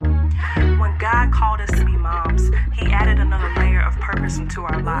system to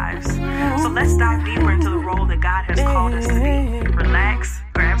our lives. So let's dive deeper into the role that God has called us to be. Relax,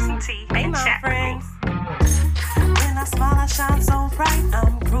 grab some tea, and chat with me. When I smile, I shine so bright.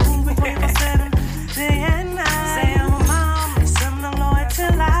 I'm grooving 24/7, day and night. Say I'm a mom, serve the Lord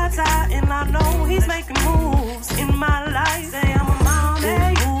till I die, and I know He's making moves in my life. Say I'm a mom,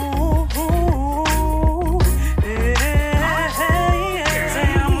 hey,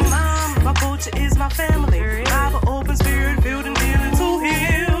 Say I'm a mom, my culture is my family. Bible, open spirit, building, healing to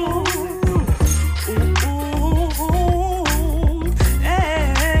heal.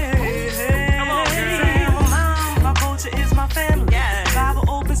 Say I'm a mom, my culture is my family. Bible,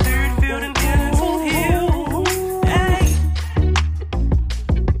 open spirit, building, healing to heal. Hey.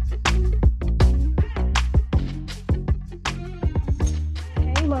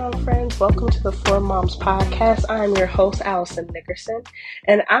 Hey, mom friends, welcome to the Four Moms Podcast. I'm your host, Allison Nickerson,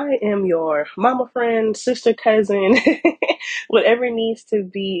 and I am your mama friend, sister, cousin, whatever it needs to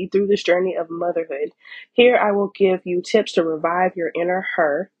be through this journey of motherhood. Here, I will give you tips to revive your inner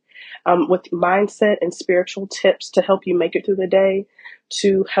her, with mindset and spiritual tips to help you make it through the day,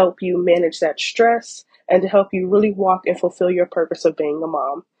 to help you manage that stress, and to help you really walk and fulfill your purpose of being a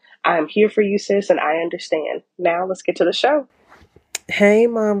mom. I am here for you, sis, and I understand. Now, let's get to the show. Hey,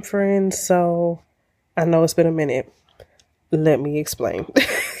 mom friends. So, I know it's been a minute. Let me explain.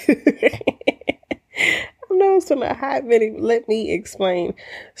 I know it's been a hot minute. Let me explain.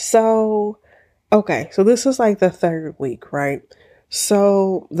 So, okay. So, this is like the third week, right?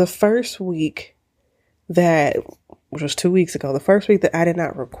 So, the first week which was 2 weeks ago, the first week that I did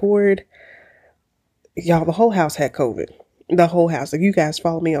not record, y'all, the whole house had COVID. The whole house. If you guys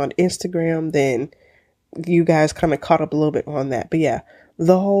follow me on Instagram, then you guys kind of caught up a little bit on that. But yeah,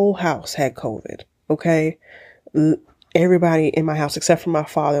 the whole house had COVID. Okay. Everybody in my house, except for my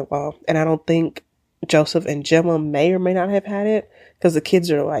father-in-law. And I don't think Joseph and Gemma may or may not have had it, because the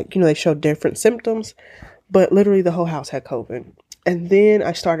kids are like, they show different symptoms, but literally the whole house had COVID. And then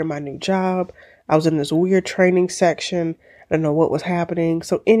I started my new job. I was in this weird training section. I don't know what was happening.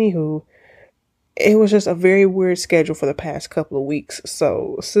 So anywho, it was just a very weird schedule for the past couple of weeks.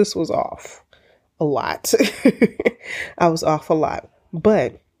 So sis was off a lot. I was off a lot,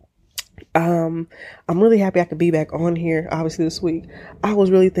 but I'm really happy I could be back on here. Obviously this week, I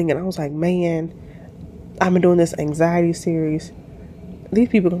was really thinking, I was like, man, I've been doing this anxiety series. These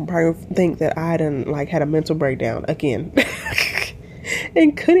people can probably think that I done had a mental breakdown again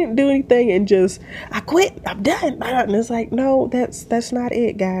and couldn't do anything and just, I quit, I'm done. And it's like, no, that's not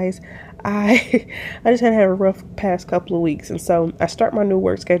it, guys. I just had a rough past couple of weeks. And so I start my new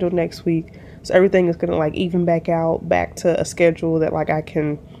work schedule next week. So everything is going to even back to a schedule that I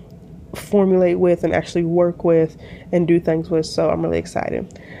can formulate with and actually work with and do things with. So I'm really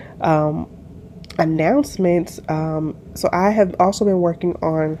excited. Announcements. So I have also been working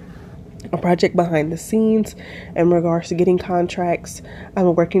on a project behind the scenes in regards to getting contracts.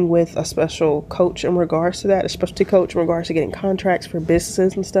 I'm working with a special coach in regards to that, a specialty coach in regards to getting contracts for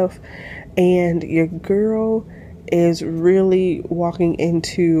businesses and stuff. And your girl is really walking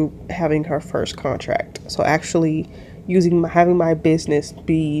into having her first contract. So actually having my business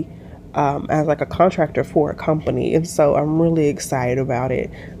be as a contractor for a company. And so I'm really excited about it.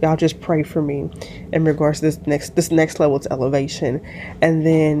 Y'all just pray for me in regards to this next level to elevation. And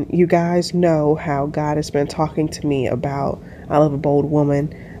then you guys know how God has been talking to me about I Love a Bold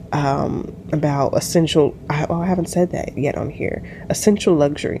Woman, about essential, I haven't said that yet on here, essential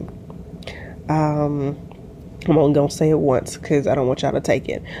luxury. I'm only gonna say it once because I don't want y'all to take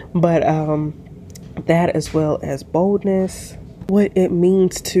it, but that, as well as boldness, what it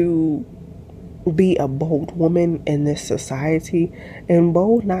means to be a bold woman in this society. And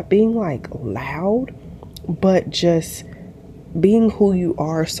bold not being loud, but just being who you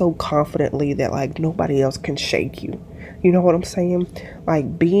are so confidently that nobody else can shake you. You know what I'm saying?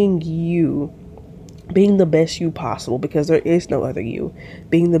 Being you, being the best you possible, because there is no other you.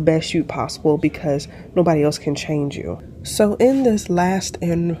 Being the best you possible because nobody else can change you. So in this last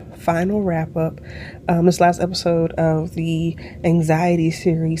and final wrap up, this last episode of the anxiety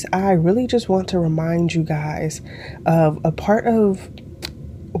series, I really just want to remind you guys of a part of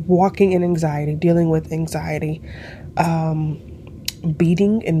walking in anxiety, dealing with anxiety,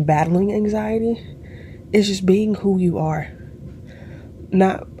 beating and battling anxiety is just being who you are.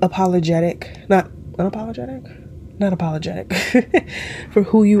 Not apologetic for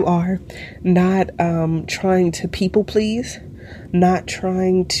who you are, not trying to people please, not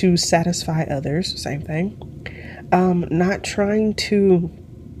trying to satisfy others, same thing, not trying to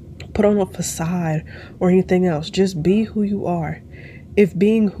put on a facade or anything else. Just be who you are. If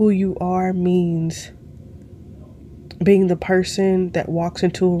being who you are means being the person that walks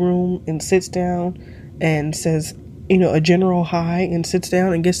into a room and sits down and says, you know, a general hi and sits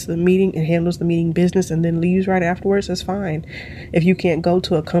down and gets to the meeting and handles the meeting business and then leaves right afterwards, that's fine. If you can't go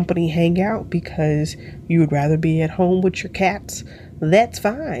to a company hangout because you would rather be at home with your cats, that's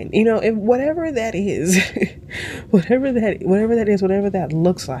fine. You know, if whatever that is, whatever that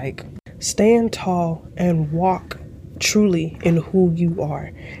looks like, stand tall and walk truly in who you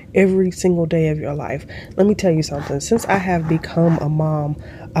are every single day of your life. Let me tell you something. Since I have become a mom,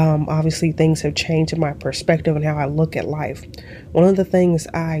 obviously things have changed in my perspective and how I look at life. One of the things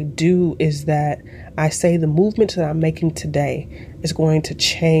I do is that I say the movements that I'm making today is going to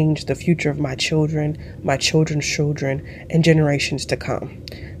change the future of my children, my children's children, and generations to come.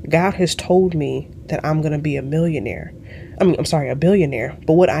 God has told me that I'm going to be a billionaire.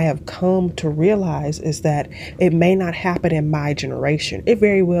 But what I have come to realize is that it may not happen in my generation. It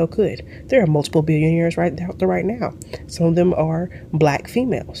very well could. There are multiple billionaires right now. Some of them are Black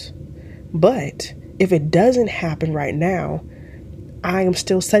females. But if it doesn't happen right now, I'm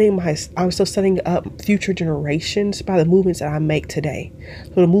still setting up future generations by the movements that I make today.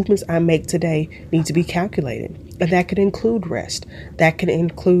 So the movements I make today need to be calculated. And that could include rest. That could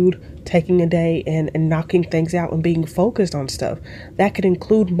include taking a day and knocking things out and being focused on stuff. That could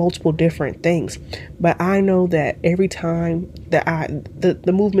include multiple different things. But I know that every time that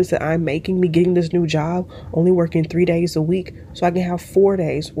the movements that I'm making, me getting this new job, only working 3 days a week, so I can have 4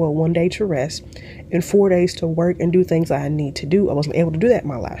 days, 1 day to rest and 4 days to work and do things that I need to do. I wasn't able to do that in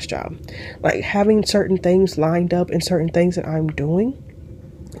my last job. Like having certain things lined up and certain things that I'm doing,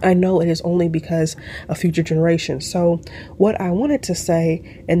 I know it is only because of future generations. So what I wanted to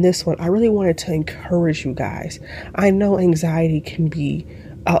say in this one, I really wanted to encourage you guys. I know anxiety can be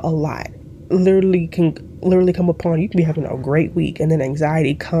a lot. Literally come upon you. You can be having a great week and then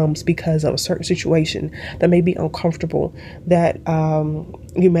anxiety comes because of a certain situation that may be uncomfortable, that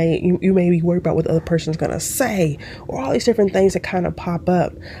you may be worried about what the other person's gonna say, or all these different things that kind of pop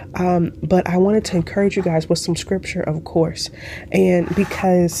up. But I wanted to encourage you guys with some scripture, of course, and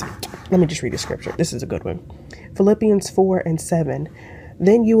because let me just read the scripture. This is a good one. Philippians 4:7.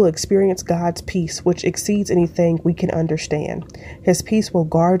 Then you will experience God's peace, which exceeds anything we can understand. His peace will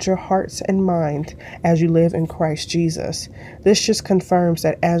guard your hearts and mind as you live in Christ Jesus. This just confirms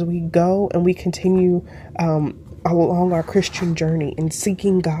that as we go and we continue along our Christian journey and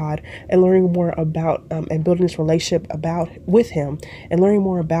seeking God and learning more about and building this relationship with Him and learning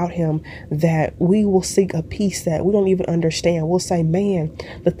more about Him, that we will seek a peace that we don't even understand. We'll say, man,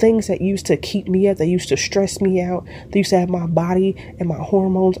 the things that used to keep me up, that used to stress me out, that used to have my body and my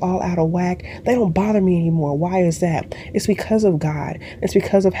hormones all out of whack, they don't bother me anymore. Why is that? It's because of God. It's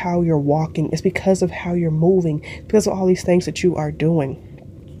because of how you're walking. It's because of how you're moving. It's because of all these things that you are doing.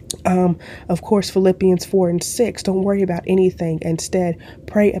 Of course, Philippians 4:6, don't worry about anything. Instead,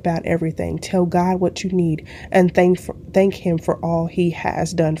 pray about everything. Tell God what you need and thank Him for all He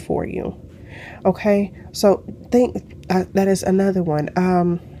has done for you. Okay, so that is another one.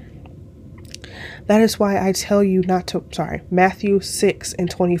 That is why I tell you Matthew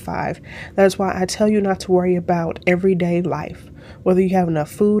 6:25. That is why I tell you not to worry about everyday life, whether you have enough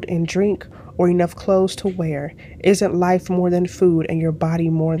food and drink or enough clothes to wear. Isn't life more than food and your body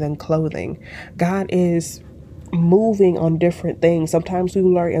more than clothing? God is moving on different things. Sometimes we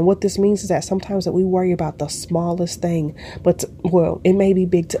learn, and what this means is that sometimes that we worry about the smallest thing, but it may be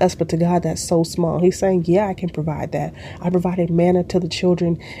big to us, but to God that's so small. He's saying, yeah, I can provide that. I provided manna to the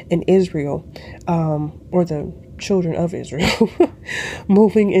children in Israel, or the children of Israel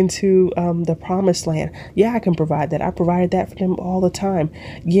moving into the promised land. Yeah, I can provide that. I provided that for them all the time.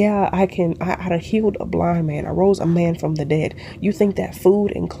 Yeah, I healed a blind man. I rose a man from the dead. You think that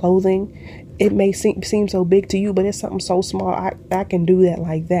food and clothing, it may seem so big to you, but it's something so small. I can do that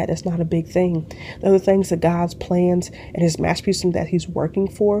like that. That's not a big thing. The other things that God's plans and His masterpiece that He's working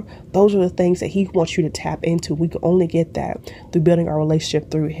for, those are the things that He wants you to tap into. We can only get that through building our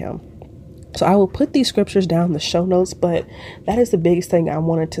relationship through Him. So I will put these scriptures down in the show notes, but that is the biggest thing I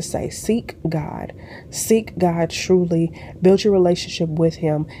wanted to say. Seek God truly, build your relationship with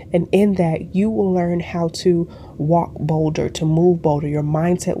Him. And in that, you will learn how to walk bolder, to move bolder. Your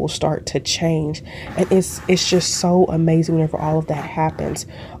mindset will start to change. And it's just so amazing whenever all of that happens.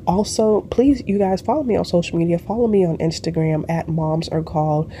 Also, please, you guys, follow me on social media. Follow me on Instagram at Moms Are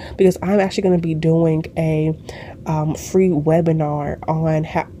Called, because I'm actually going to be doing a free webinar on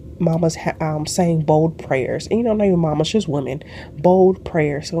how mamas saying bold prayers. And not even mamas, just women. Bold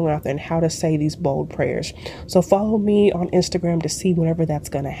prayers. Going out there and how to say these bold prayers. So follow me on Instagram to see whenever that's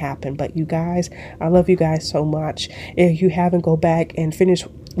going to happen. But you guys, I love you guys so much. If you haven't, go back and finish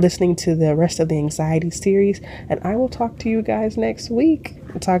listening to the rest of the anxiety series, and I will talk to you guys next week.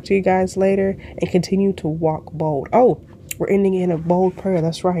 I'll talk to you guys later, and continue to walk bold. Oh, we're ending in a bold prayer.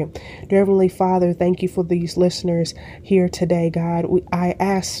 That's right. Dear Heavenly Father, thank you for these listeners here today, God. I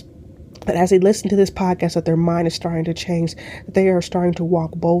ask that as they listen to this podcast, that their mind is starting to change, that they are starting to walk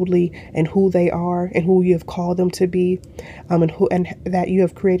boldly in who they are and who you have called them to be, and that you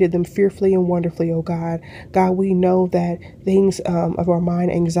have created them fearfully and wonderfully, oh God. God, we know that things of our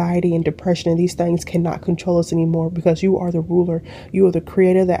mind, anxiety and depression, and these things cannot control us anymore, because you are the ruler. You are the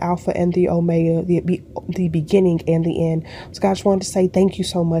creator, the Alpha and the Omega, the beginning and the end. So God, I just wanted to say thank you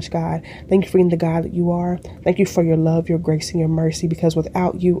so much, God. Thank you for being the God that you are. Thank you for your love, your grace, and your mercy, because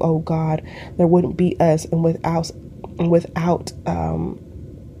without you, oh God, there wouldn't be us, and without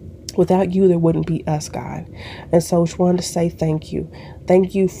you, there wouldn't be us, God. And so I just wanted to say thank you.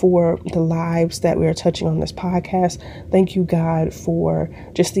 Thank you for the lives that we are touching on this podcast. Thank you, God, for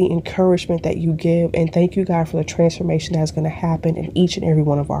just the encouragement that you give. And thank you, God, for the transformation that's going to happen in each and every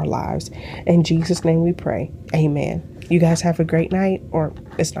one of our lives. In Jesus' name we pray. Amen. You guys have a great night, or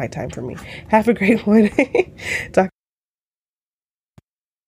it's nighttime for me. Have a great one. Talk